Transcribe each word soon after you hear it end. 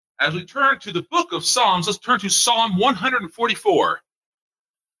As we turn to the book of Psalms, let's turn to Psalm 144.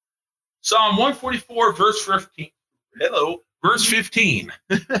 Psalm 144, verse 15. Hello, verse 15.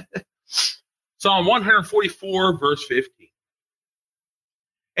 Psalm 144, verse 15.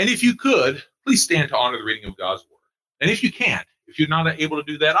 And if you could, please stand to honor the reading of God's word. And if you can't, if you're not able to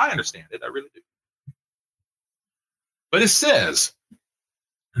do that, I understand it. I really do. But it says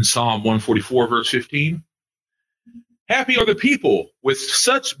in Psalm 144, verse 15, happy are the people with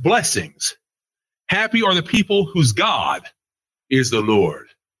such blessings. Happy are the people whose God is the Lord.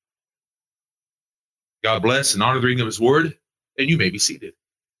 God bless and honor the reading of his word, and you may be seated.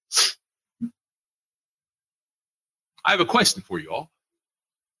 I have a question for you all.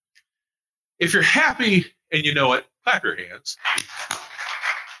 If you're happy and you know it, clap your hands.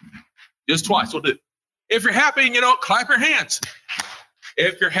 Just twice will do. If you're happy and you know it, clap your hands.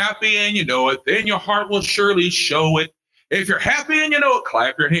 If you're happy and you know it, then your heart will surely show it. If you're happy and you know it,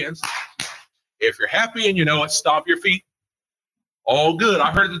 clap your hands. If you're happy and you know it, stomp your feet. All good.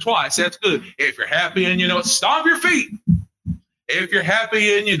 I heard it twice. That's good. If you're happy and you know it, stomp your feet. If you're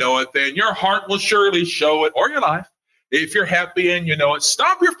happy and you know it, then your heart will surely show it, or your life. If you're happy and you know it,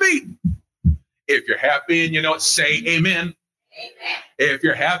 stomp your feet. If you're happy and you know it, say amen. If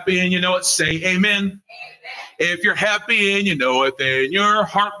you're happy and you know it, say amen. If you're happy and you know it, then your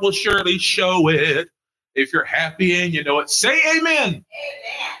heart will surely show it. If you're happy and you know it, say amen.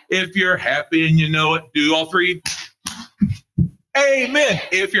 If you're happy and you know it, do all three. Amen.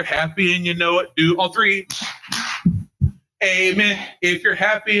 If you're happy and you know it, do all three. Amen. If you're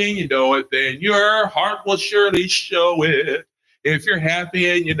happy and you know it, then your heart will surely show it. If you're happy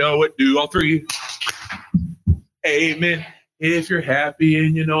and you know it, do all three. Amen. If you're happy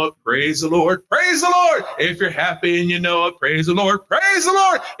and you know it, praise the Lord. Praise the Lord. If you're happy and you know it, praise the Lord. Praise the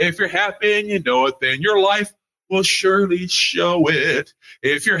Lord. If you're happy and you know it, then your life will surely show it.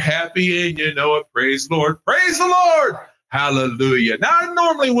 If you're happy and you know it, praise the Lord. Praise the Lord. Hallelujah. Now, I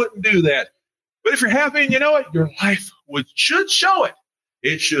normally wouldn't do that, but if you're happy and you know it, your life should show it.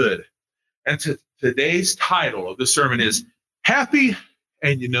 It should. And today's title of the sermon is Happy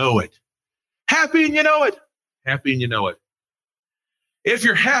and You Know It. Happy and you know it. Happy and you know it. If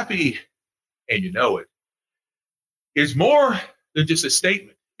you're happy and you know it, it's more than just a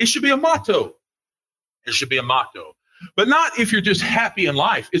statement. It should be a motto. It should be a motto. But not if you're just happy in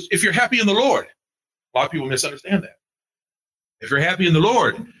life. It's if you're happy in the Lord. A lot of people misunderstand that. If you're happy in the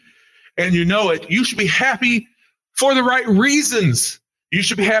Lord and you know it, you should be happy for the right reasons. You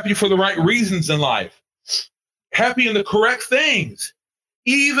should be happy for the right reasons in life. Happy in the correct things.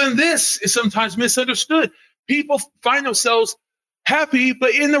 Even this is sometimes misunderstood. People find themselves happy,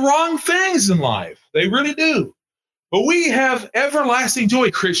 but in the wrong things in life. They really do. But we have everlasting joy,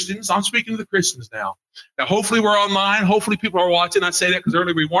 Christians. I'm speaking to the Christians now. Now, hopefully we're online. Hopefully people are watching. I say that because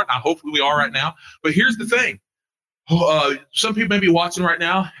earlier we weren't. Hopefully we are right now. But here's the thing. Some people may be watching right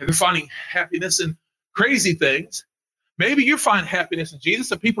now, and they're finding happiness in crazy things. Maybe you're finding happiness in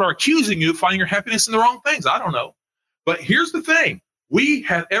Jesus, and people are accusing you of finding your happiness in the wrong things. I don't know. But here's the thing. We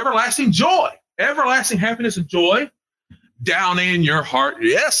have everlasting joy, everlasting happiness and joy down in your heart.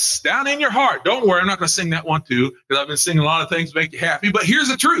 Yes, down in your heart. Don't worry, I'm not going to sing that one too, because I've been singing a lot of things to make you happy. But here's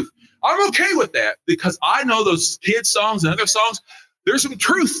the truth. I'm okay with that because I know those kids' songs and other songs, there's some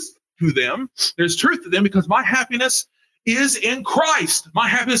truth to them. There's truth to them because my happiness is in Christ. My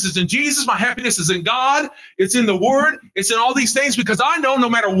happiness is in Jesus. My happiness is in God. It's in the Word. It's in all these things because I know no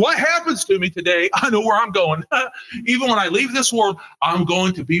matter what happens to me today, I know where I'm going. Even when I leave this world, I'm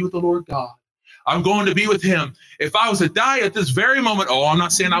going to be with the Lord God. I'm going to be with him. If I was to die at this very moment, I'm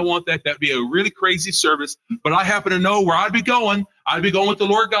not saying I want that. That'd be a really crazy service, but I happen to know where I'd be going. I'd be going with the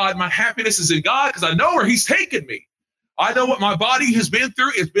Lord God. My happiness is in God because I know where he's taken me. I know what my body has been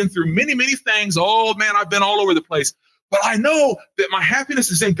through. It's been through many, many things. Oh, man, I've been all over the place. But I know that my happiness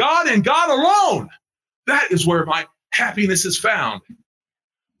is in God and God alone. That is where my happiness is found.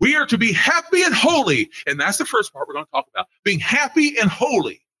 We are to be happy and holy. And that's the first part we're going to talk about, being happy and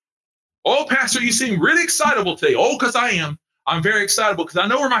holy. Oh, Pastor, you seem really excitable today. Oh, because I am. I'm very excitable because I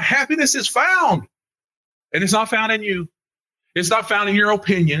know where my happiness is found. And it's not found in you. It's not found in your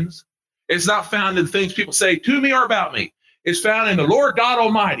opinions. It's not found in the things people say to me or about me. It's found in the Lord God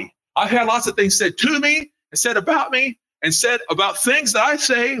Almighty. I've had lots of things said to me and said about me and said about things that I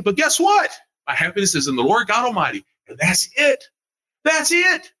say. But guess what? My happiness is in the Lord God Almighty. And that's it. That's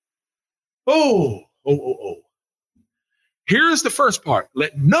it. Oh. Here's the first part.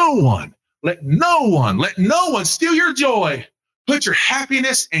 Let no one steal your joy. Put your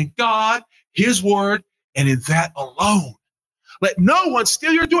happiness in God, his word, and in that alone. Let no one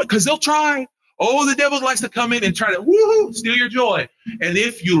steal your joy because they'll try. Oh, the devil likes to come in and try to woo-hoo, steal your joy. And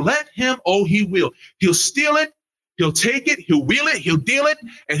if you let him, oh, he will. He'll steal it. He'll take it. He'll wheel it. He'll deal it.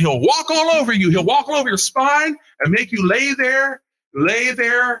 And he'll walk all over you. He'll walk all over your spine and make you lay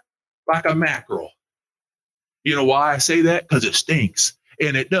there like a mackerel. You know why I say that? Because it stinks.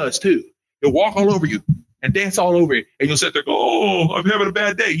 And it does too. He'll walk all over you and dance all over you. And you'll sit there, go, oh, I'm having a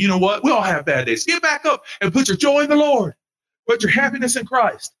bad day. You know what? We all have bad days. Get back up and put your joy in the Lord. Put your happiness in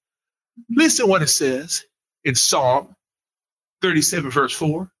Christ. Listen what it says in Psalm 37, verse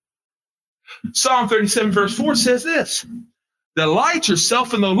 4. Psalm 37, verse 4 says this: delight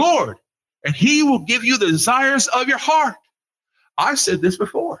yourself in the Lord, and he will give you the desires of your heart. I've said this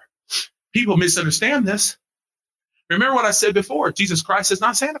before. People misunderstand this. Remember what I said before. Jesus Christ is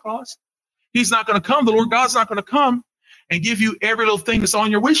not Santa Claus. He's not going to come. The Lord God's not going to come and give you every little thing that's on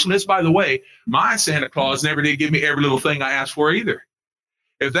your wish list. By the way, my Santa Claus never did give me every little thing I asked for either.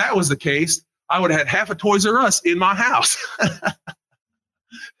 If that was the case, I would have had half a Toys R Us in my house.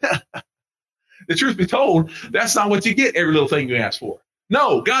 The truth be told, that's not what you get, every little thing you ask for.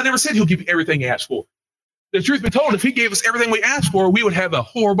 No, God never said he'll give you everything you ask for. The truth be told, if he gave us everything we asked for, we would have a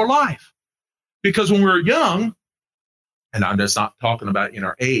horrible life. Because when we were young, and I'm just not talking about in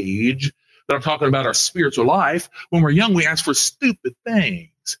our age, but I'm talking about our spiritual life. When we're young, we ask for stupid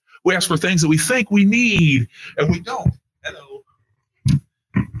things. We ask for things that we think we need, and we don't. Hello.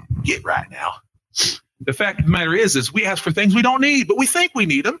 Get right now. The fact of the matter is we ask for things we don't need, but we think we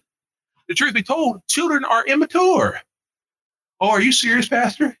need them. The truth be told, children are immature. Oh, are you serious,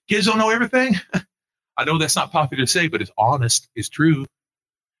 Pastor? Kids don't know everything? I know that's not popular to say, but it's honest. It's true.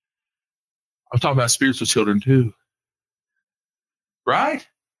 I'm talking about spiritual children too. Right?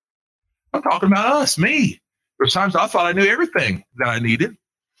 I'm talking about us, me. There's times I thought I knew everything that I needed. And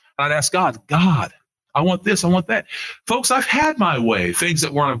I'd ask God, I want this, I want that. Folks, I've had my way, things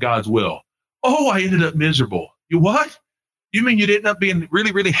that weren't of God's will. Oh, I ended up miserable. You what? You mean you ended up being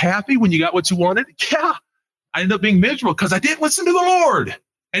really, really happy when you got what you wanted? Yeah. I ended up being miserable because I didn't listen to the Lord.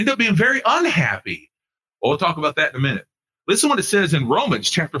 I ended up being very unhappy. Well, we'll talk about that in a minute. Listen what it says in Romans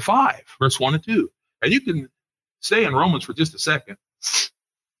chapter 5, verse 1 and 2. And you can stay in Romans for just a second.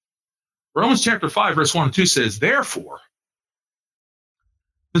 Romans chapter 5, verse 1 and 2 says, therefore,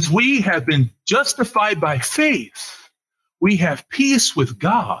 as we have been justified by faith, we have peace with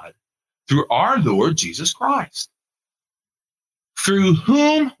God through our Lord Jesus Christ, through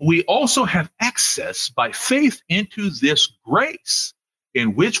whom we also have access by faith into this grace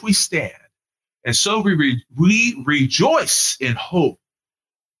in which we stand. And so we rejoice in hope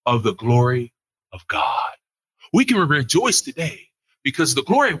of the glory of God. We can rejoice today because the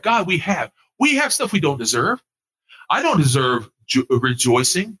glory of God we have stuff we don't deserve. I don't deserve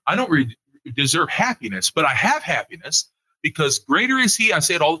rejoicing. I don't deserve happiness, but I have happiness because greater is he, I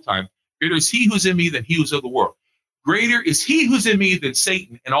say it all the time, greater is he who's in me than he who's of the world. Greater is he who's in me than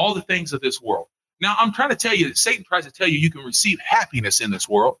Satan and all the things of this world. Now, I'm trying to tell you that Satan tries to tell you you can receive happiness in this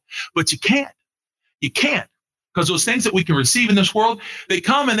world, but you can't. You can't, because those things that we can receive in this world, they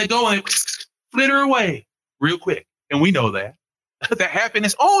come and they go and they flitter away real quick. And we know that. That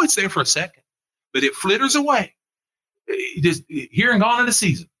happiness, oh, it's there for a second, but it flitters away. Just here and gone in a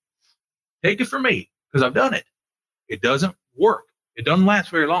season. Take it from me, because I've done it. It doesn't work. It doesn't last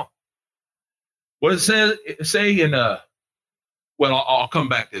very long. What does it say in, well, I'll come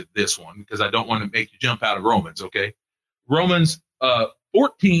back to this one because I don't want to make you jump out of Romans, okay? Romans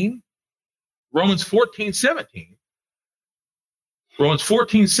 14, 17. Romans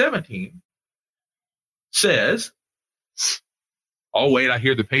 14:17 says, oh, wait, I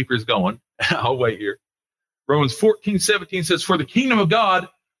hear the papers going. I'll wait here. Romans 14:17 says, for the kingdom of God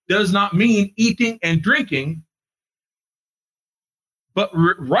does not mean eating and drinking, but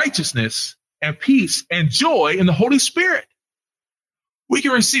righteousness and peace and joy in the Holy Spirit. We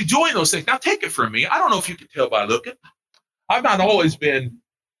can receive joy in those things. Now, take it from me. I don't know if you can tell by looking. I've not always been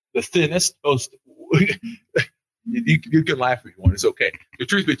the thinnest, most. You can laugh if you want. It's okay. The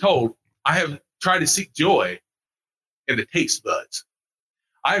truth be told, I have tried to seek joy in the taste buds.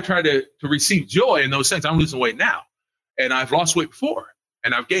 I have tried to receive joy in those things. I'm losing weight now, and I've lost weight before,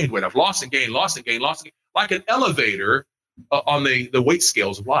 and I've gained weight. I've lost and gained, lost and gained, lost and gained, like an elevator on the weight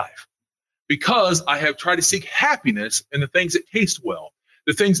scales of life, because I have tried to seek happiness in the things that taste well,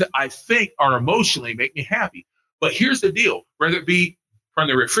 the things that I think are emotionally make me happy. But here's the deal, whether it be from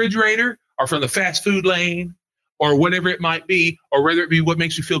the refrigerator or from the fast food lane or whatever it might be, or whether it be what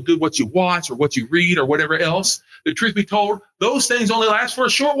makes you feel good, what you watch or what you read or whatever else, the truth be told, those things only last for a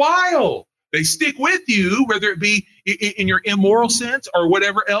short while. They stick with you, whether it be in your immoral sense or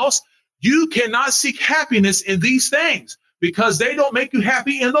whatever else. You cannot seek happiness in these things. because they don't make you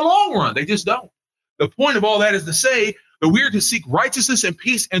happy in the long run. They just don't. The point of all that is to say that we are to seek righteousness and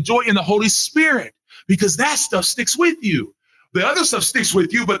peace and joy in the Holy Spirit, because that stuff sticks with you. The other stuff sticks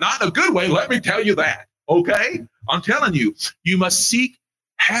with you, but not in a good way. Let me tell you that. Okay? I'm telling you, you must seek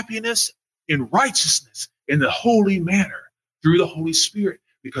happiness in righteousness in the holy manner through the Holy Spirit,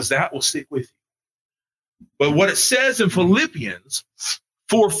 because that will stick with you. But what it says in Philippians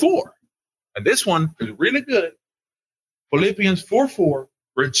 4:4, and this one is really good. Philippians 4:4,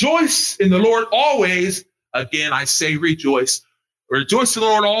 rejoice in the Lord always. Again, I say rejoice. Rejoice in the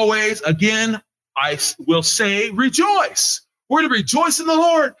Lord always. Again, I will say rejoice. We're to rejoice in the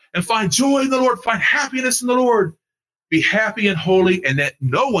Lord and find joy in the Lord, find happiness in the Lord. Be happy and holy, and let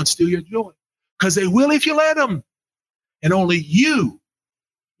no one steal your joy, because they will if you let them. And only you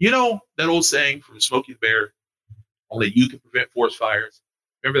know that old saying from Smokey the Bear, only you can prevent forest fires.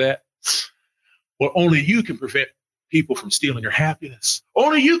 Remember that? Well, only you can prevent people from stealing your happiness.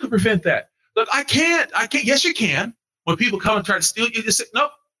 Only you can prevent that. Look, I can't. Yes, you can. When people come and try to steal you, just say, no,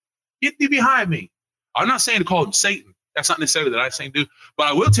 get thee behind me. I'm not saying to call them Satan. That's not necessarily that I say do. But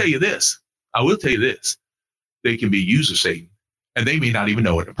I will tell you this. They can be used of Satan, and they may not even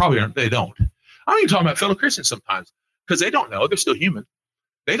know it. And probably they don't. I'm even talking about fellow Christians sometimes, because they don't know. They're still human.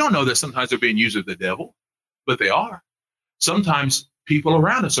 They don't know that sometimes they're being used of the devil, but they are. Sometimes people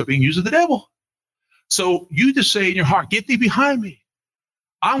around us are being used of the devil. So you just say in your heart, get thee behind me.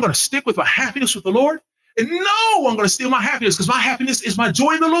 I'm going to stick with my happiness with the Lord. And no, I'm going to steal my happiness, because my happiness is my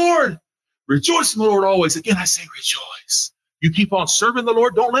joy in the Lord. Rejoice in the Lord always. Again, I say rejoice. You keep on serving the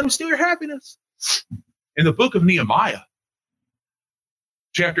Lord. Don't let him steal your happiness. In the book of Nehemiah,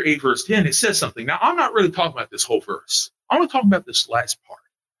 chapter 8, verse 10, it says something. Now, I'm not really talking about this whole verse. I'm only talking about this last part.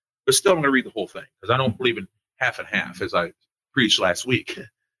 But still, I'm going to read the whole thing, because I don't believe in half and half, as I preached last week.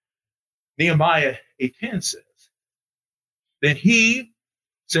 Nehemiah 8:10 says, then he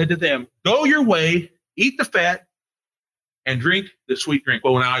said to them, go your way, eat the fat, and drink the sweet drink.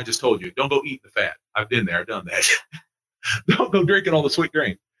 Well, now I just told you, don't go eat the fat. I've been there, I've done that. Don't go drinking all the sweet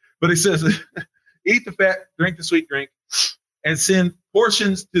drink. But he says, eat the fat, drink the sweet drink, and send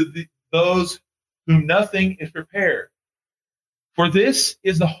portions to those whom nothing is prepared. For this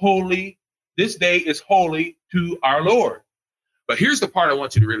day is holy to our Lord. But here's the part I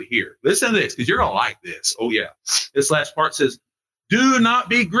want you to really hear. Listen to this, because you're going to like this. Oh, yeah. This last part says, do not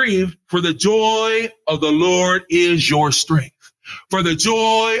be grieved, for the joy of the Lord is your strength. For the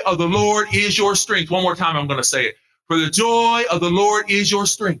joy of the Lord is your strength. One more time, I'm going to say it. For the joy of the Lord is your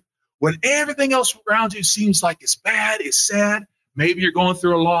strength. When everything else around you seems like it's bad, it's sad, maybe you're going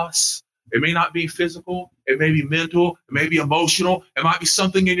through a loss. It may not be physical. It may be mental. It may be emotional. It might be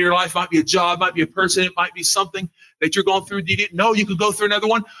something in your life. It might be a job. It might be a person. It might be something that you're going through. You didn't know you could go through another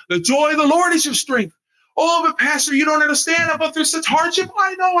one. The joy of the Lord is your strength. Oh, but Pastor, you don't understand. I'm going through such hardship.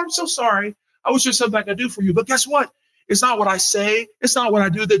 I know. I'm so sorry. I wish there's something I could do for you. But guess what? It's not what I say. It's not what I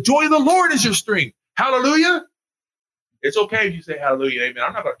do. The joy of the Lord is your strength. Hallelujah. It's okay if you say hallelujah. Amen.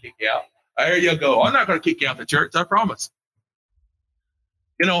 I'm not going to kick you out. There you go. I'm not going to kick you out the church. I promise.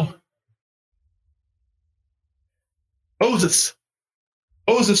 You know, Moses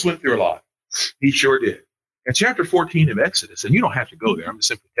went through a lot. He sure did. In chapter 14 of Exodus, and you don't have to go there. I'm just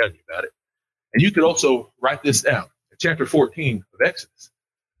simply telling you about it. And you could also write this down. In chapter 14 of Exodus,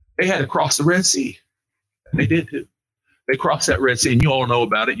 they had to cross the Red Sea. And they did too. They crossed that Red Sea, and you all know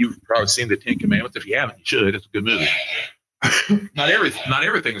about it. You've probably seen the Ten Commandments. If you haven't, you should. It's a good movie. Not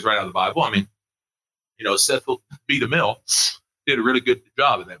everything is right out of the Bible. I mean, you know, Seth B. DeMille did a really good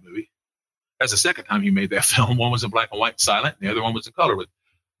job in that movie. That's the second time he made that film. One was in black and white, silent, and the other one was in color with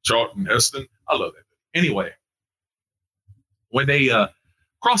Charlton Heston. I love that movie. Anyway, when they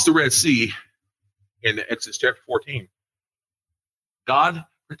crossed the Red Sea in Exodus chapter 14, God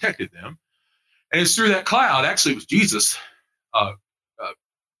protected them. And it's through that cloud. Actually, it was Jesus,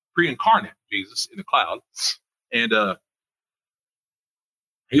 pre-incarnate Jesus in the cloud. And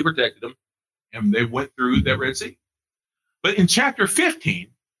he protected them, and they went through that Red Sea. But in chapter 15,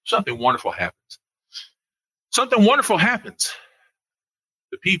 something wonderful happens. Something wonderful happens.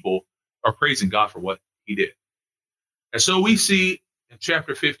 The people are praising God for what he did. And so we see in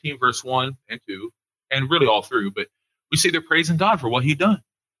chapter 15, verse 1 and 2, and really all through, but we see they're praising God for what he'd done.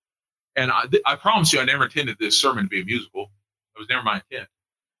 And I promise you, I never intended this sermon to be a musical. It was never my intent.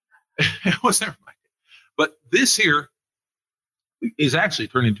 It was never my intent. But this here is actually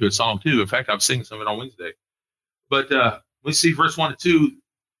turned into a song too. In fact, I'm singing some of it on Wednesday. But we see verse 1 and 2.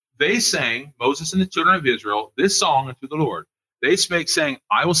 They sang, Moses and the children of Israel, this song unto the Lord. They spake, saying,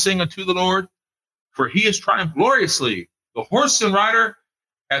 I will sing unto the Lord, for he has triumphed gloriously. The horse and rider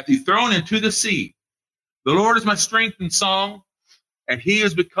hath he thrown into the sea. The Lord is my strength and song, and he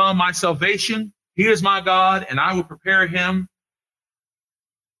has become my salvation. He is my God, and I will prepare him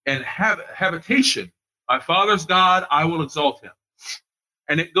and have habitation. My father's God, I will exalt him.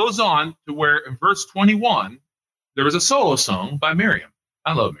 And it goes on to where in verse 21, there was a solo song by Miriam.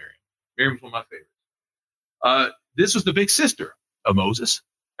 I love Miriam. Miriam's one of my favorites. This was the big sister of Moses.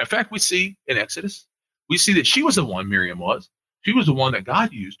 In fact, we see in Exodus, we see that she was the one, Miriam was. She was the one that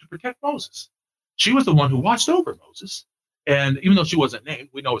God used to protect Moses. She was the one who watched over Moses. And even though she wasn't named,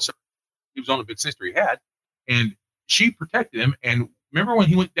 we know it's her. He was on the big sister he had. And she protected him. And remember when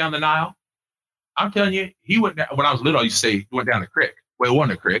he went down the Nile? I'm telling you, he went down. When I was little, I used to say he went down the creek. Well, it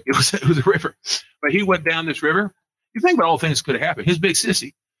wasn't a creek. It was a river. But he went down this river. You think about all things that could have happened. His big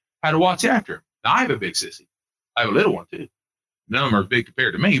sissy had to watch after him. Now, I have a big sissy. I have a little one, too. None of them are big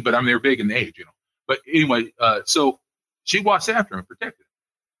compared to me, but I mean, they're big in age, you know. But anyway, so she watched after him and protected him.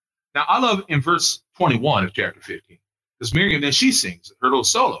 Now, I love in verse 21 of chapter 15, because Miriam, then she sings her little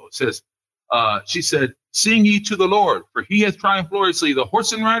solo. It says, she said, sing ye to the Lord, for he hath triumphed gloriously, the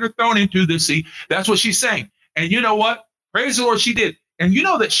horse and rider thrown into the sea. That's what she's saying. And you know what? Praise the Lord, she did. And you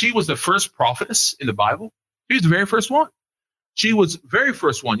know that she was the first prophetess in the Bible? She was the very first one. She was the very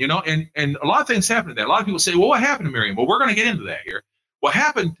first one, you know, and a lot of things happened to that. A lot of people say, well, what happened to Miriam? Well, we're going to get into that here. What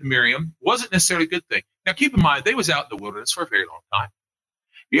happened to Miriam wasn't necessarily a good thing. Now, keep in mind, they was out in the wilderness for a very long time.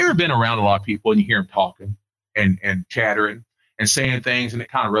 You ever been around a lot of people and you hear them talking and chattering and saying things, and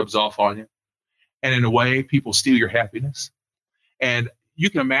it kind of rubs off on you? And in a way, people steal your happiness. And you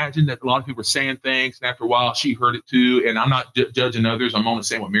can imagine that a lot of people are saying things, and after a while, she heard it too. And I'm not judging others. I'm only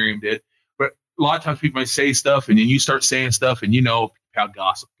saying what Miriam did. But a lot of times people may say stuff, and then you start saying stuff, and you know how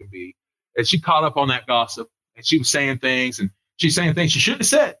gossip can be. And she caught up on that gossip, and she was saying things, and she's saying things she shouldn't have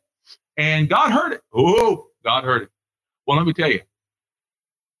said. And God heard it. Oh, God heard it. Well, let me tell you,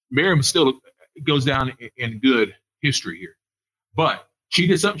 Miriam still goes down in good history here. But she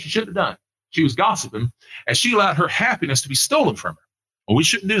did something she shouldn't have done. She was gossiping, and she allowed her happiness to be stolen from her. Well, we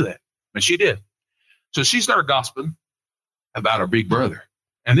shouldn't do that, but she did. So she started gossiping about her big brother.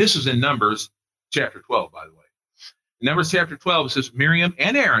 And this is in Numbers chapter 12, by the way. In Numbers chapter 12, it says, Miriam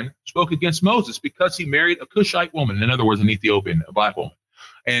and Aaron spoke against Moses because he married a Cushite woman. In other words, an Ethiopian, a black woman.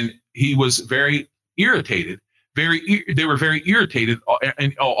 And he was very irritated. They were very irritated.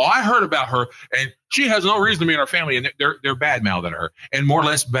 And I heard about her, and she has no reason to be in our family. And they're bad-mouthing her, and more or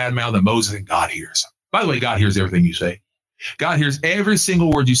less bad-mouthing than Moses, and God hears. By the way, God hears everything you say. God hears every single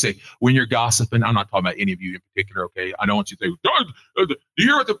word you say. When you're gossiping, I'm not talking about any of you in particular, okay? I don't want you to say, do you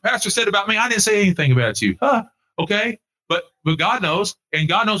hear what the pastor said about me? I didn't say anything about you. Okay? But God knows, and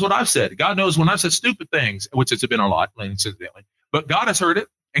God knows what I've said. God knows when I've said stupid things, which has been a lot, incidentally. But God has heard it,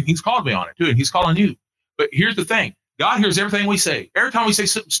 and he's called me on it, too, and he's calling you. But here's the thing. God hears everything we say. Every time we say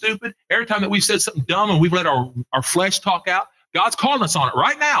something stupid, every time that we've said something dumb and we've let our flesh talk out, God's calling us on it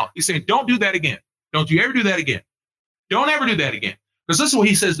right now. He's saying, don't do that again. Don't you ever do that again. Don't ever do that again. Because this is what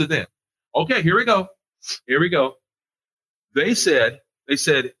he says to them. Okay, here we go. Here we go. They said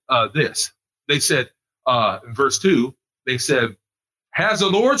this. They said, in verse 2, they said, has the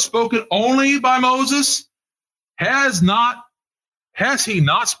Lord spoken only by Moses? Has he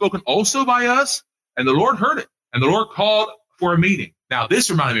not spoken also by us? And the Lord heard it. And the Lord called for a meeting. Now, this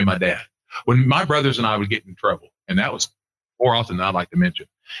reminded me of my dad. When my brothers and I would get in trouble, and that was more often than I'd like to mention,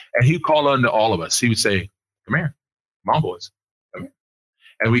 and he'd call unto all of us. He would say, come here. Come on, boys. Come here.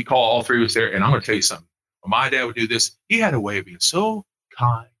 And we'd call all three of us there. And I'm going to tell you something. When my dad would do this, he had a way of being so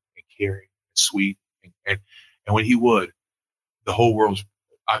kind and caring and sweet. And when he would, the whole world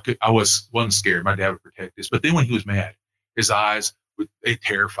wasn't scared. My dad would protect us. But then when he was mad, his eyes, they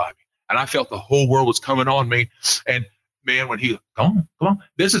terrified me. And I felt the whole world was coming on me. And man, when he, come on.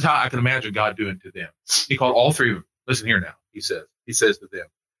 This is how I can imagine God doing to them. He called all three of them. Listen here now. He says to them,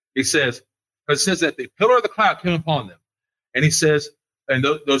 it says that the pillar of the cloud came upon them. And he says, and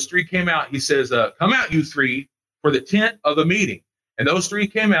those three came out. He says, come out, you three, for the tent of the meeting. And those three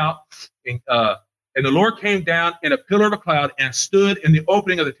came out, and the Lord came down in a pillar of a cloud and stood in the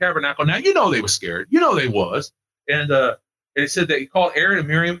opening of the tabernacle. Now, you know they were scared. You know they was. And it said that he called Aaron and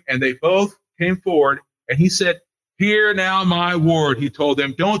Miriam, and they both came forward. And he said, hear now my word. He told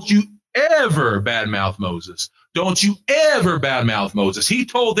them, don't you ever badmouth Moses. Don't you ever badmouth Moses. He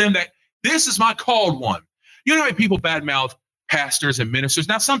told them that this is my called one. You know how many people badmouth pastors and ministers?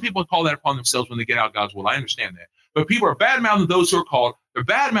 Now, some people call that upon themselves when they get out of God's will. I understand that. But people are badmouthing those who are called. They're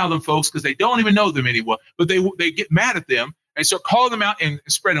badmouthing folks because they don't even know them anymore. But they get mad at them and start calling them out and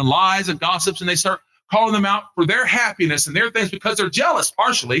spreading lies and gossips. And they start calling them out for their happiness and their things because they're jealous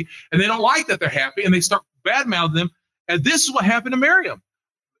partially. And they don't like that they're happy. And they start badmouthing them. And this is what happened to Miriam.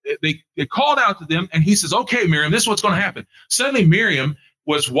 they called out to them, and he says, okay, Miriam, this is what's going to happen. Suddenly Miriam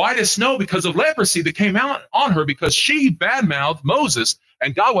was white as snow because of leprosy that came out on her because she badmouthed Moses,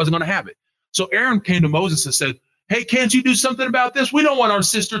 and God wasn't going to have it. So Aaron came to Moses and said, hey, can't you do something about this? We don't want our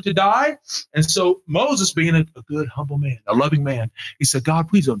sister to die. And so Moses, being a good, humble man, a loving man, he said, God,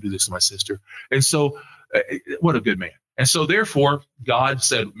 please don't do this to my sister. And so what a good man. And so therefore, God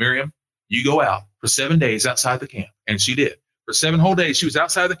said, Miriam, you go out for 7 days outside the camp. And she did. For 7 whole days, she was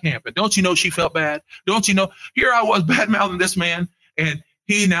outside the camp. And don't you know she felt bad? Don't you know? Here I was bad-mouthing this man, and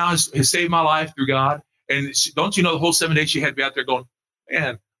he now has saved my life through God. And don't you know the whole 7 days she had to be out there going,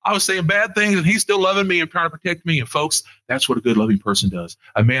 man, I was saying bad things, and he's still loving me and trying to protect me. And folks, that's what a good, loving person does.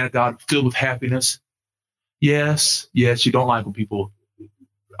 A man of God filled with happiness. Yes, you don't like when people,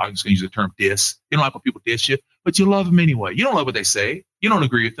 I'm just going to use the term diss. You don't like when people diss you, but you love them anyway. You don't love what they say. You don't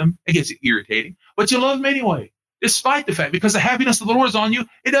agree with them. It gets irritating, but you love them anyway, despite the fact, because the happiness of the Lord is on you.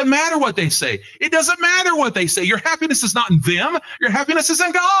 It doesn't matter what they say. It doesn't matter what they say. Your happiness is not in them. Your happiness is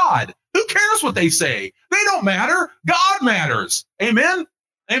in God. Who cares what they say? They don't matter. God matters. Amen.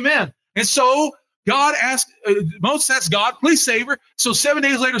 Amen. And so God asked, Moses asked God, please save her. So 7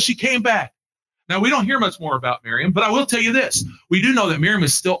 days later, she came back. Now, we don't hear much more about Miriam, but I will tell you this. We do know that Miriam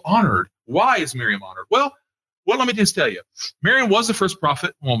is still honored. Why is Miriam honored? Well, let me just tell you. Miriam was the first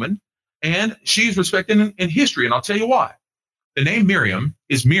prophet woman, and she's respected in history, and I'll tell you why. The name Miriam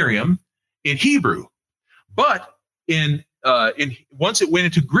is Miriam in Hebrew, but once it went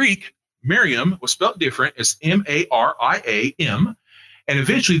into Greek, Miriam was spelled different as M-A-R-I-A-M. And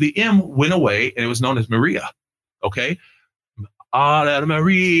eventually the M went away and it was known as Maria. Okay.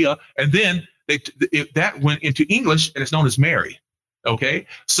 Maria. And then that went into English and it's known as Mary. Okay.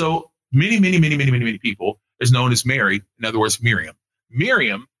 So many people is known as Mary. In other words, Miriam.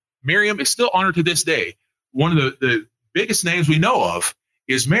 Miriam is still honored to this day. One of the biggest names we know of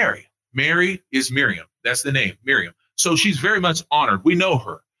is Mary. Mary is Miriam. That's the name, Miriam. So she's very much honored. We know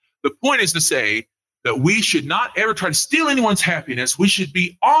her. The point is to say that we should not ever try to steal anyone's happiness. We should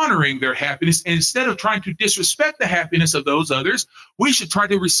be honoring their happiness. And instead of trying to disrespect the happiness of those others, we should try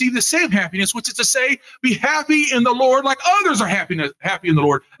to receive the same happiness, which is to say, be happy in the Lord like others are happy in the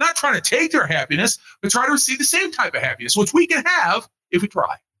Lord. Not trying to take their happiness, but try to receive the same type of happiness, which we can have if we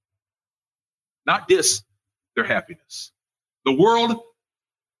try. Not diss their happiness. The world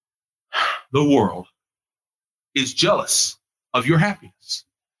is jealous of your happiness.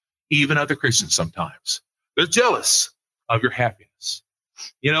 Even other Christians sometimes. They're jealous of your happiness.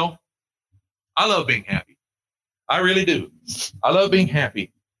 You know, I love being happy. I really do. I love being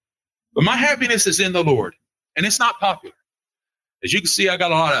happy. But my happiness is in the Lord, and it's not popular. As you can see, I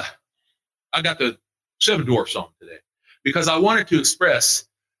got the 7 Dwarfs on today because I wanted to express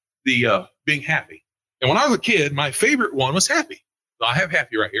the being happy. And when I was a kid, my favorite one was Happy. So I have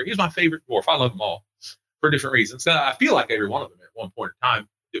Happy right here. He's my favorite dwarf. I love them all for different reasons. I feel like every one of them at one point in time,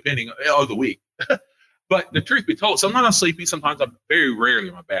 depending on the week. But the truth be told, sometimes I'm sleepy. Sometimes I'm very rarely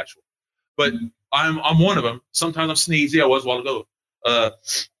am I bashful. But I'm one of them. Sometimes I'm sneezy. I was a while ago.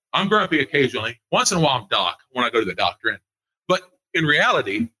 I'm grumpy occasionally. Once in a while, I'm Doc when I go to the doctor. But in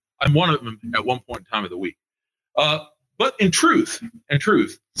reality, I'm one of them at one point in time of the week. But in truth,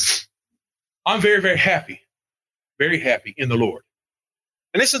 I'm very, very happy in the Lord.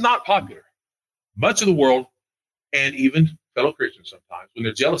 And this is not popular. Much of the world, and even fellow Christians sometimes, when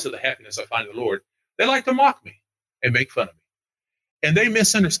they're jealous of the happiness I find in the Lord, they like to mock me and make fun of me. And they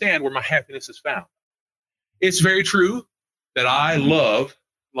misunderstand where my happiness is found. It's very true that I love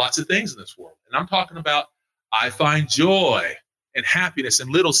lots of things in this world. And I'm talking about I find joy and happiness in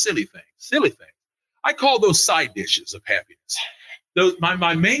little silly things. I call those side dishes of happiness.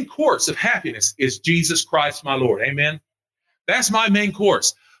 My main course of happiness is Jesus Christ, my Lord. Amen. That's my main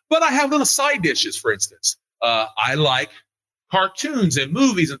course. But I have little side dishes, for instance. I like cartoons and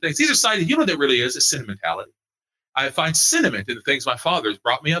movies and things. These are side, you know what that really is? It's sentimentality. I find sentiment in the things my father has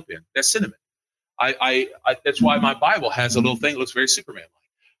brought me up in. That's sentiment. That's why my Bible has a little thing that looks very Superman-like.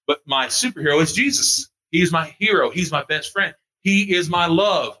 But my superhero is Jesus. He's my hero. He's my best friend. He is my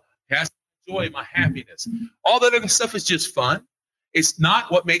love. He has my joy, my happiness. All that other stuff is just fun. It's not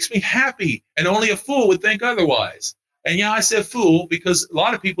what makes me happy. And only a fool would think otherwise. And yeah, I said fool because a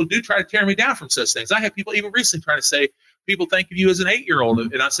lot of people do try to tear me down from such things. I have people even recently trying to say, people think of you as an 8-year-old.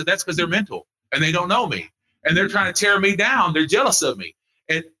 And I said, that's because they're mental and they don't know me. And they're trying to tear me down. They're jealous of me.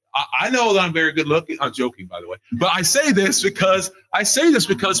 And I know that I'm very good looking. I'm joking, by the way. But I say this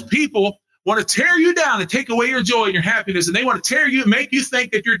because people want to tear you down and take away your joy and your happiness. And they want to tear you and make you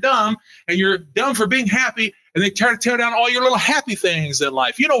think that you're dumb and you're dumb for being happy. And they try to tear down all your little happy things in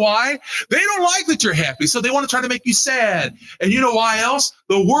life. You know why? They don't like that you're happy, so they want to try to make you sad. And you know why else?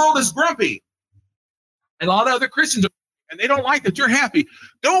 The world is grumpy. And a lot of other Christians are, and they don't like that you're happy.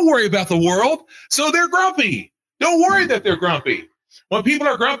 Don't worry about the world. So they're grumpy. Don't worry that they're grumpy. When people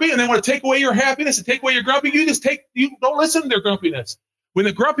are grumpy and they want to take away your happiness and take away your grumpy, you don't listen to their grumpiness. When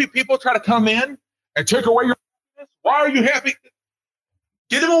the grumpy people try to come in and take away your happiness, why are you happy?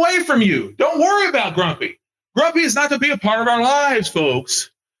 Get them away from you. Don't worry about grumpy. Grumpy is not to be a part of our lives,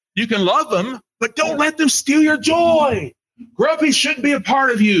 folks. You can love them, but don't let them steal your joy. Grumpy shouldn't be a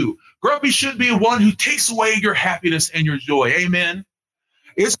part of you. Grumpy should be one who takes away your happiness and your joy. Amen.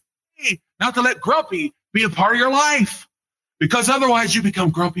 It's okay not to let grumpy be a part of your life, because otherwise you become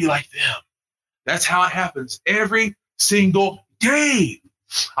grumpy like them. That's how it happens every single day.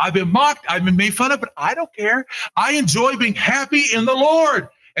 I've been mocked. I've been made fun of, but I don't care. I enjoy being happy in the Lord.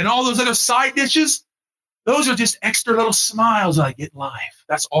 And all those other side dishes, those are just extra little smiles I get in life.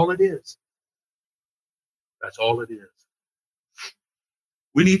 That's all it is. That's all it is.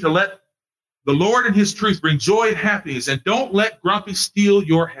 We need to let the Lord and his truth bring joy and happiness, and don't let grumpy steal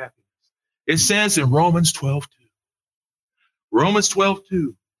your happiness. It says in Romans 12:2. Romans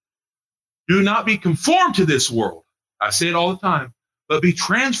 12:2. Do not be conformed to this world. I say it all the time, but be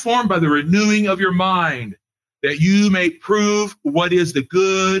transformed by the renewing of your mind, that you may prove what is the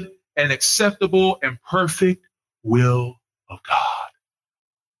good and acceptable and perfect will of God.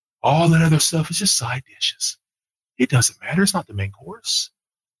 All that other stuff is just side dishes. It doesn't matter. It's not the main course.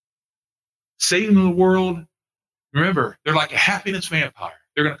 Satan in the world, remember, they're like a happiness vampire.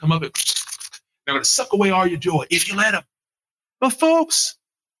 They're going to come up and they're going to suck away all your joy if you let them. But folks,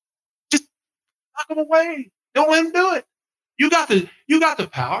 just knock them away. Don't let them do it. You got the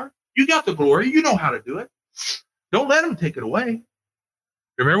power. You got the glory. You know how to do it. Don't let them take it away.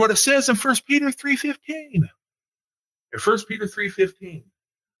 Remember what it says in 1 Peter 3:15. In 1 Peter 3:15.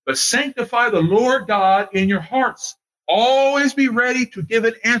 But sanctify the Lord God in your hearts. Always be ready to give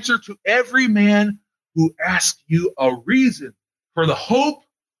an answer to every man who asks you a reason for the hope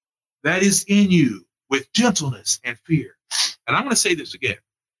that is in you with gentleness and fear. And I'm going to say this again.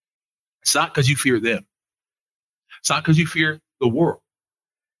 It's not because you fear them. It's not because you fear the world.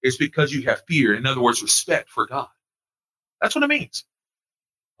 It's because you have fear. In other words, respect for God. That's what it means.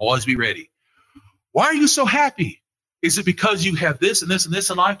 Always be ready. Why are you so happy? Is it because you have this and this and this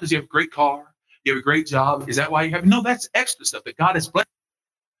in life? Because you have a great car? You have a great job? Is that why you have? No, that's extra stuff that God has blessed.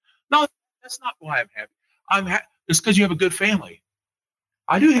 No, that's not why I'm happy. It's because you have a good family.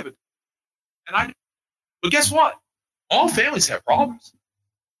 I do have but guess what? All families have problems.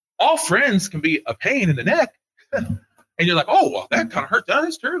 All friends can be a pain in the neck. And you're like, oh, well, that kind of hurt. That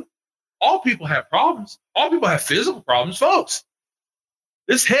is true. All people have problems. All people have physical problems, folks.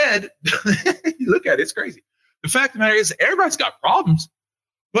 This head, you look at it, it's crazy. The fact of the matter is, everybody's got problems.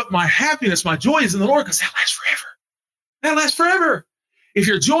 But my happiness, my joy is in the Lord, because that lasts forever. That lasts forever. If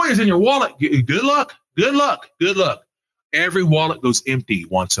your joy is in your wallet, good luck, good luck, good luck. Every wallet goes empty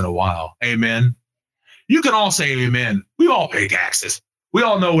once in a while. Amen. You can all say amen. We all pay taxes. We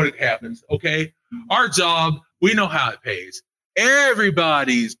all know what it happens, okay? Our job, we know how it pays.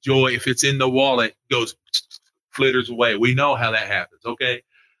 Everybody's joy, if it's in the wallet, goes flitters away. We know how that happens, okay?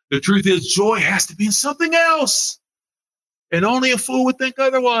 The truth is, joy has to be in something else. And only a fool would think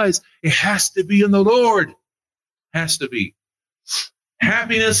otherwise. It has to be in the Lord. Has to be.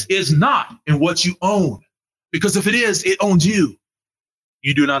 Happiness is not in what you own. Because if it is, it owns you.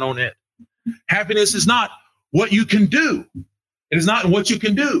 You do not own it. Happiness is not what you can do. It is not in what you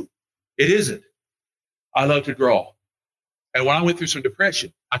can do. It isn't. I love to draw. And when I went through some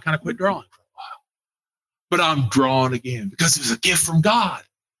depression, I kind of quit drawing for a while. But I'm drawing again because it was a gift from God.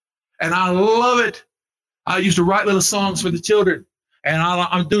 And I love it. I used to write little songs for the children. And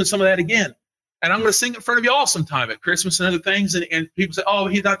I'm doing some of that again. And I'm going to sing in front of you all sometime at Christmas and other things. And people say, oh,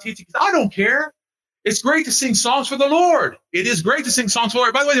 he's not teaching. I don't care. It's great to sing songs for the Lord. It is great to sing songs for the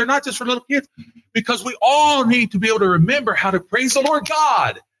Lord. By the way, they're not just for little kids, because we all need to be able to remember how to praise the Lord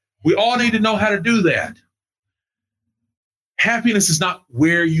God. We all need to know how to do that. Happiness is not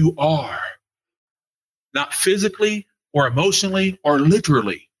where you are, not physically or emotionally or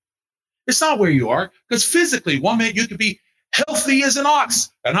literally. It's not where you are, because physically, one minute you could be healthy as an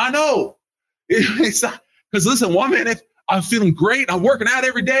ox. And I know it's not, because listen, one minute I'm feeling great. I'm working out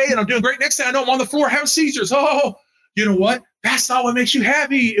every day and I'm doing great. Next thing I know, I'm on the floor having seizures. Oh, you know what? That's not what makes you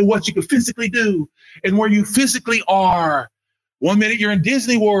happy, in what you can physically do and where you physically are. One minute you're in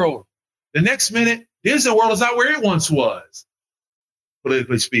Disney World. The next minute, Disney World is not where it once was,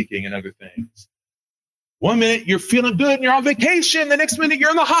 politically speaking, and other things. One minute you're feeling good and you're on vacation. The next minute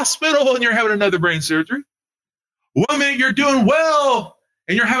you're in the hospital and you're having another brain surgery. One minute you're doing well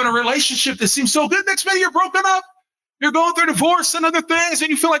and you're having a relationship that seems so good. Next minute you're broken up. You're going through divorce and other things and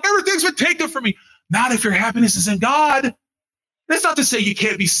you feel like everything's been taken from me. Not if your happiness is in God. That's not to say you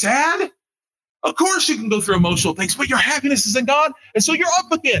can't be sad. Of course you can go through emotional things, but your happiness is in God. And so you're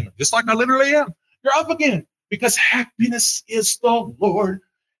up again, just like I literally am. You're up again because happiness is the Lord,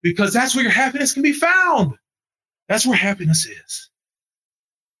 because that's where your happiness can be found. That's where happiness is.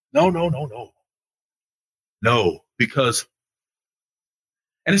 No. No, because,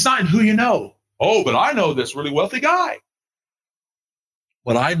 and it's not in who you know. Oh, but I know this really wealthy guy.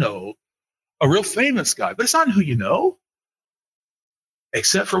 But I know a real famous guy, but it's not in who you know,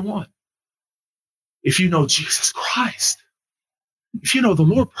 except for one. If you know Jesus Christ, if you know the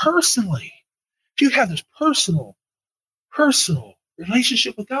Lord personally, if you have this personal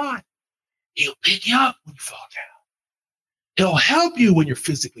relationship with God, He'll pick you up when you fall down. He'll help you when you're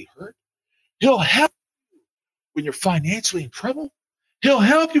physically hurt. He'll help you when you're financially in trouble. He'll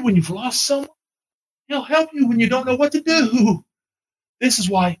help you when you've lost someone. He'll help you when you don't know what to do. This is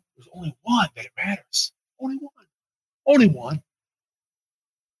why there's only one that it matters. Only one. Only one.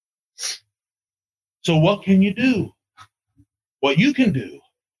 So what can you do? What you can do.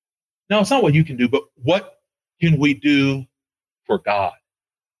 No, it's not what you can do, but what can we do for God?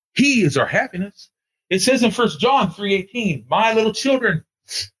 He is our happiness. It says in 1 John 3:18, my little children,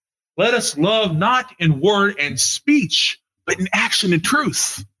 let us love not in word and speech, but in action and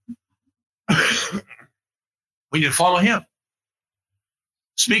truth. We need to follow Him.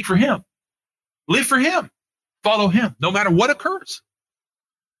 Speak for Him. Live for Him. Follow Him, no matter what occurs.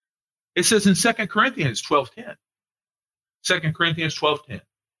 It says in 2 Corinthians 12:10. 2 Corinthians 12:10.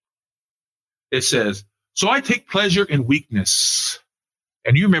 It says, so I take pleasure in weakness.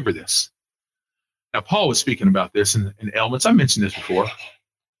 And you remember this. Now, Paul was speaking about this in ailments. I mentioned this before.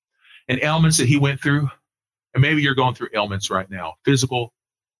 And ailments that he went through. And maybe you're going through ailments right now. Physical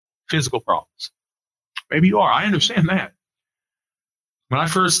problems. Maybe you are. I understand that. When I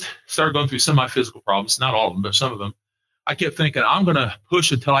first started going through some of my physical problems, not all of them, but some of them, I kept thinking, I'm going to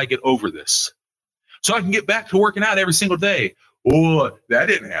push until I get over this so I can get back to working out every single day. Oh, that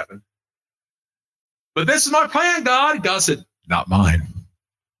didn't happen. But this is my plan, God. God said, not mine.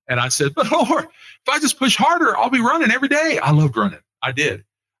 And I said, but Lord, if I just push harder, I'll be running every day. I loved running. I did.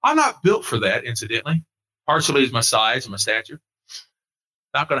 I'm not built for that, incidentally. Partially is my size and my stature.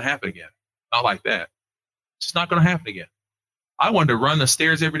 Not going to happen again. Not like that. It's just not going to happen again. I wanted to run the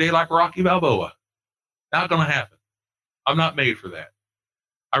stairs every day like Rocky Balboa. Not going to happen. I'm not made for that.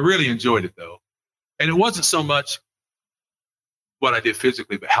 I really enjoyed it, though. And it wasn't so much what I did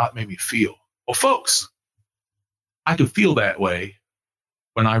physically, but how it made me feel. Well, folks, I can feel that way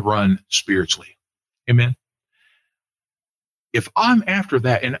when I run spiritually. Amen. If I'm after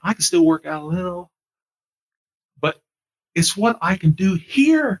that, and I can still work out a little, but it's what I can do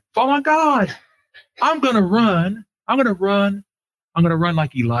here. Follow God. I'm going to run. I'm going to run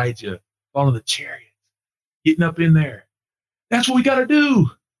like Elijah, follow the chariot, getting up in there. That's what we got to do.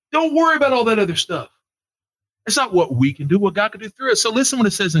 Don't worry about all that other stuff. It's not what we can do, what God can do through us. So listen what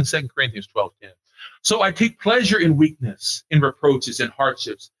it says in 2 Corinthians 12:10. So I take pleasure in weakness, in reproaches, in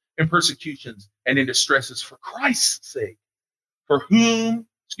hardships, in persecutions, and in distresses for Christ's sake. For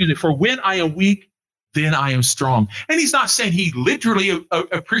when I am weak, then I am strong. And he's not saying he literally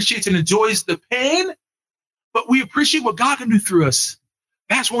appreciates and enjoys the pain, but we appreciate what God can do through us.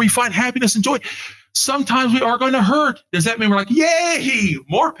 That's where we find happiness and joy. Sometimes we are going to hurt. Does that mean we're like, yay,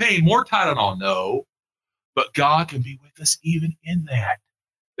 more pain, more Tylenol? No. But God can be with us even in that.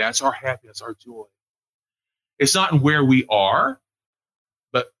 That's our happiness, our joy. It's not in where we are,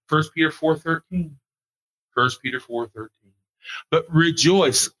 but 1 Peter 4:13. 1 Peter 4:13. But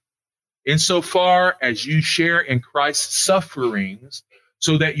rejoice insofar as you share in Christ's sufferings,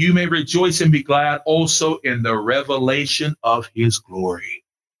 so that you may rejoice and be glad also in the revelation of his glory.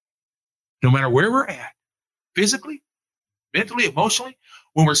 No matter where we're at, physically, mentally, emotionally,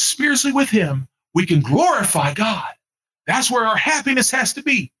 when we're spiritually with him, we can glorify God. That's where our happiness has to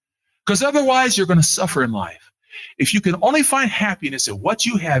be. Because otherwise, you're going to suffer in life. If you can only find happiness in what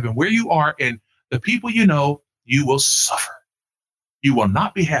you have and where you are and the people you know, you will suffer. You will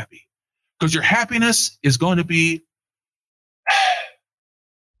not be happy. Because your happiness is going to be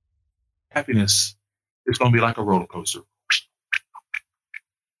happiness is going to be like a roller coaster.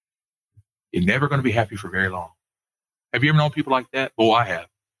 You're never going to be happy for very long. Have you ever known people like that? Oh, I have.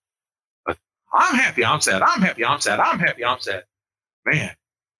 But I'm happy, I'm sad. I'm happy, I'm sad. I'm happy, I'm sad. Man,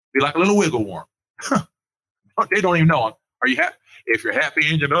 be like a little wiggle worm. They don't even know. Are you happy? If you're happy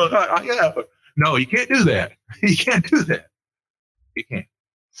and you know, yeah. No, you can't do that. You can't do that. You can't.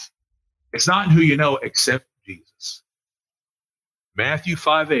 It's not who you know except Jesus. Matthew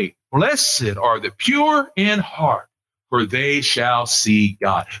 5:8. Blessed are the pure in heart, for they shall see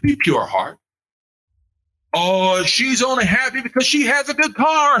God. Be pure heart. Oh, she's only happy because she has a good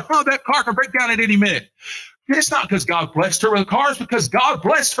car. Oh, that car can break down at any minute. It's not because God blessed her with a car. It's because God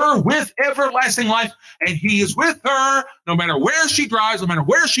blessed her with everlasting life. And he is with her no matter where she drives, no matter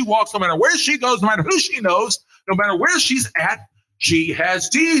where she walks, no matter where she goes, no matter who she knows, no matter where she's at. She has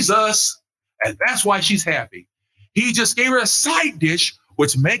Jesus. And that's why she's happy. He just gave her a side dish,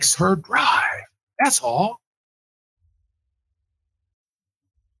 which makes her drive. That's all.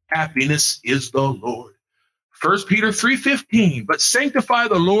 Happiness is the Lord. 1 Peter 3:15. But sanctify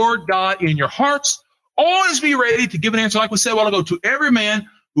the Lord God in your hearts. Always be ready to give an answer, like we said a while ago, to every man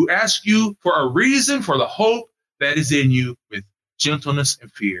who asks you for a reason for the hope that is in you with gentleness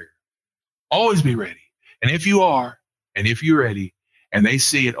and fear. Always be ready. And if you are, and if you're ready, and they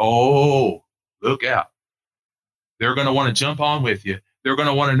see it, oh, look out. They're going to want to jump on with you. They're going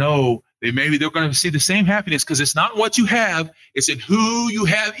to want to know that maybe they're going to see the same happiness, because it's not what you have, it's in who you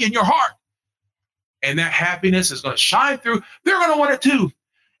have in your heart. And that happiness is going to shine through. They're going to want it too.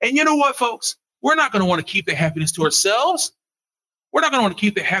 And you know what, folks? We're not going to want to keep the happiness to ourselves. We're not going to want to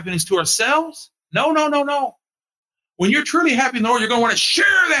keep the happiness to ourselves. No, no, no, no. When you're truly happy in the Lord, you're going to want to share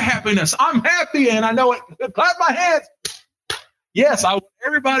that happiness. I'm happy and I know it. Clap my hands. Yes, I want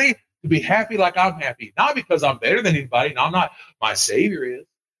everybody to be happy like I'm happy. Not because I'm better than anybody. No, I'm not. My Savior is.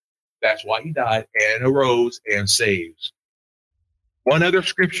 That's why he died and arose and saves. One other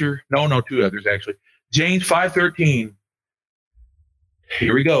scripture. No, two others actually. James 5:13.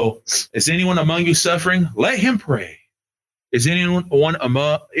 Here we go. Is anyone among you suffering? Let him pray. Is anyone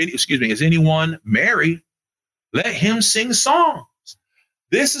merry? Let him sing songs.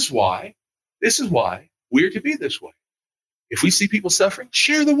 This is why we're to be this way. If we see people suffering,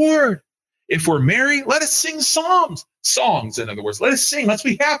 share the word. If we're merry, let us sing songs. Songs, in other words. Let us sing. Let's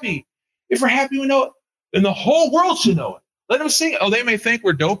be happy. If we're happy, we know it. Then the whole world should know it. Let them sing. Oh, they may think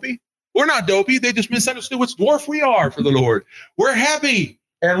we're dopey. We're not dopey. They just misunderstood what dwarf we are for the Lord. We're happy,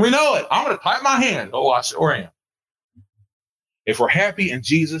 and we know it. I'm going to clap my hand. Oh, I sure am. If we're happy in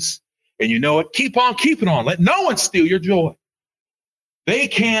Jesus, and you know it, keep on keeping on. Let no one steal your joy. They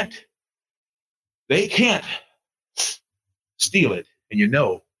can't steal it, and you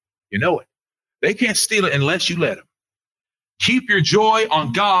know it. They can't steal it unless you let them. Keep your joy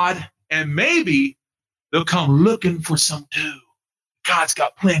on God, and maybe they'll come looking for some too. God's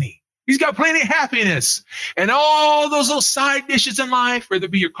got plenty. He's got plenty of happiness. And all those little side dishes in life, whether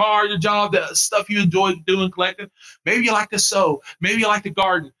it be your car, your job, the stuff you enjoy doing, collecting. Maybe you like to sew. Maybe you like to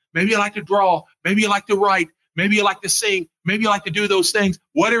garden. Maybe you like to draw. Maybe you like to write. Maybe you like to sing. Maybe you like to do those things.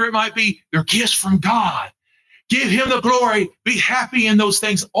 Whatever it might be, they're gifts from God. Give him the glory. Be happy in those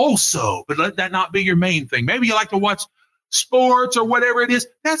things also. But let that not be your main thing. Maybe you like to watch sports or whatever it is.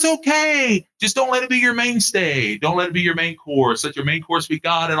 That's okay. Just don't let it be your mainstay. Don't let it be your main course. Let your main course be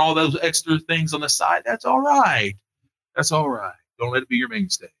God, and all those extra things on the side. That's all right. That's all right. Don't let it be your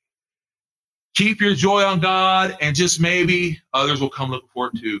mainstay. Keep your joy on God, and just maybe others will come looking for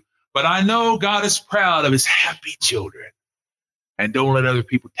it too. But I know God is proud of his happy children. And don't let other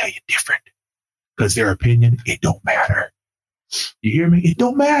people tell you different, because their opinion, it don't matter. You hear me? It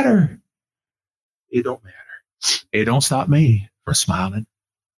don't matter. It don't matter. It don't stop me from smiling.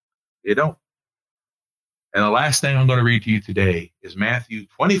 It don't. And the last thing I'm going to read to you today is Matthew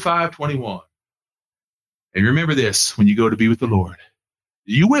 25:21. And remember this when you go to be with the Lord.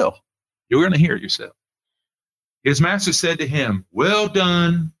 You will. You're going to hear it yourself. His master said to him, well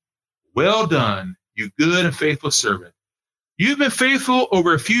done, you good and faithful servant. You've been faithful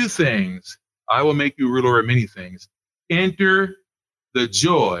over a few things. I will make you ruler of many things. Enter the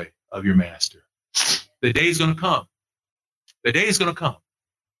joy of your master. The day is going to come. The day is going to come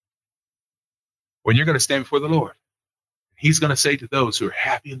when you're going to stand before the Lord. He's going to say to those who are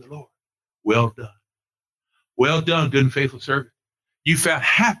happy in the Lord, well done. Well done, good and faithful servant. You found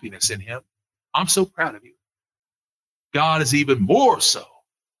happiness in him. I'm so proud of you. God is even more so.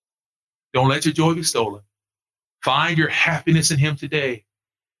 Don't let your joy be stolen. Find your happiness in him today.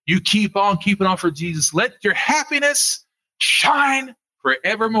 You keep on keeping on for Jesus. Let your happiness shine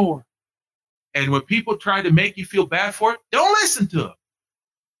forevermore. And when people try to make you feel bad for it, don't listen to them.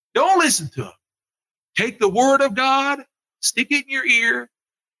 Don't listen to them. Take the word of God, stick it in your ear,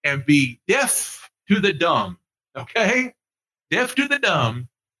 and be deaf to the dumb. Okay? Deaf to the dumb,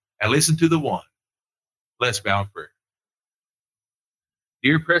 and listen to the one. Let's bow in prayer.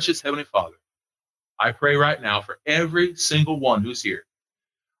 Dear precious Heavenly Father, I pray right now for every single one who's here.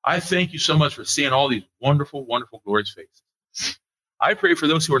 I thank you so much for seeing all these wonderful, wonderful, glorious faces. I pray for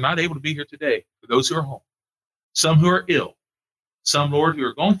those who are not able to be here today, for those who are home, some who are ill, Some, Lord, who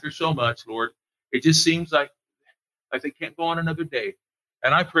are going through so much, Lord, it just seems like they can't go on another day.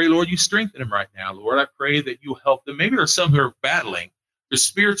 And I pray, Lord, you strengthen them right now, Lord. I pray that you help them. Maybe there's some who are battling the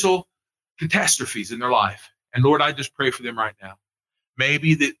spiritual catastrophes in their life. And Lord, I just pray for them right now.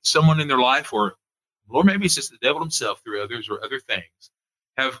 Maybe that someone in their life, or Lord, maybe it's just the devil himself through others or other things,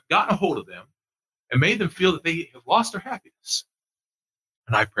 have gotten a hold of them and made them feel that they have lost their happiness.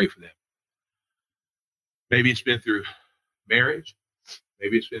 And I pray for them. Maybe it's been through marriage.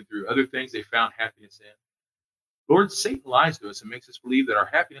 Maybe it's been through other things they found happiness in. Lord, Satan lies to us and makes us believe that our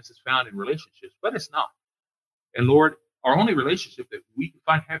happiness is found in relationships, but it's not. And Lord, our only relationship that we can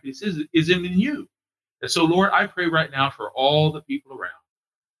find happiness is in you. And so, Lord, I pray right now for all the people around.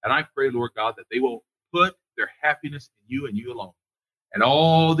 And I pray, Lord God, that they will put their happiness in you and you alone. And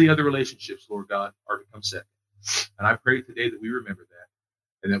all the other relationships, Lord God, are to come second. And I pray today that we remember that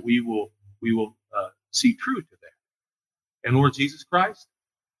and that we will see truth to that. And Lord Jesus Christ,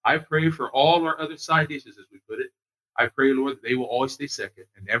 I pray for all our other side dishes, as we put it. I pray, Lord, that they will always stay second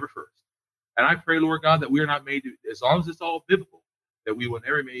and never first. And I pray, Lord God, that we are not made to, as long as it's all biblical, that we will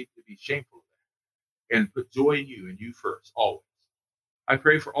never be made to be shameful of that and put joy in you and you first, always. I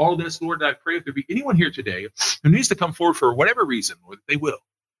pray for all of this, Lord, that I pray if there be anyone here today who needs to come forward for whatever reason, Lord, that they will,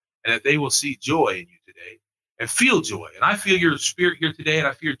 and that they will see joy in you today and feel joy. And I feel your spirit here today, and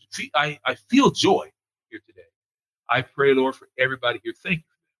I feel joy here today. I pray, Lord, for everybody here. Thank you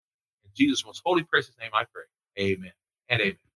for them. In Jesus' most holy, precious name, I pray. Amen and amen.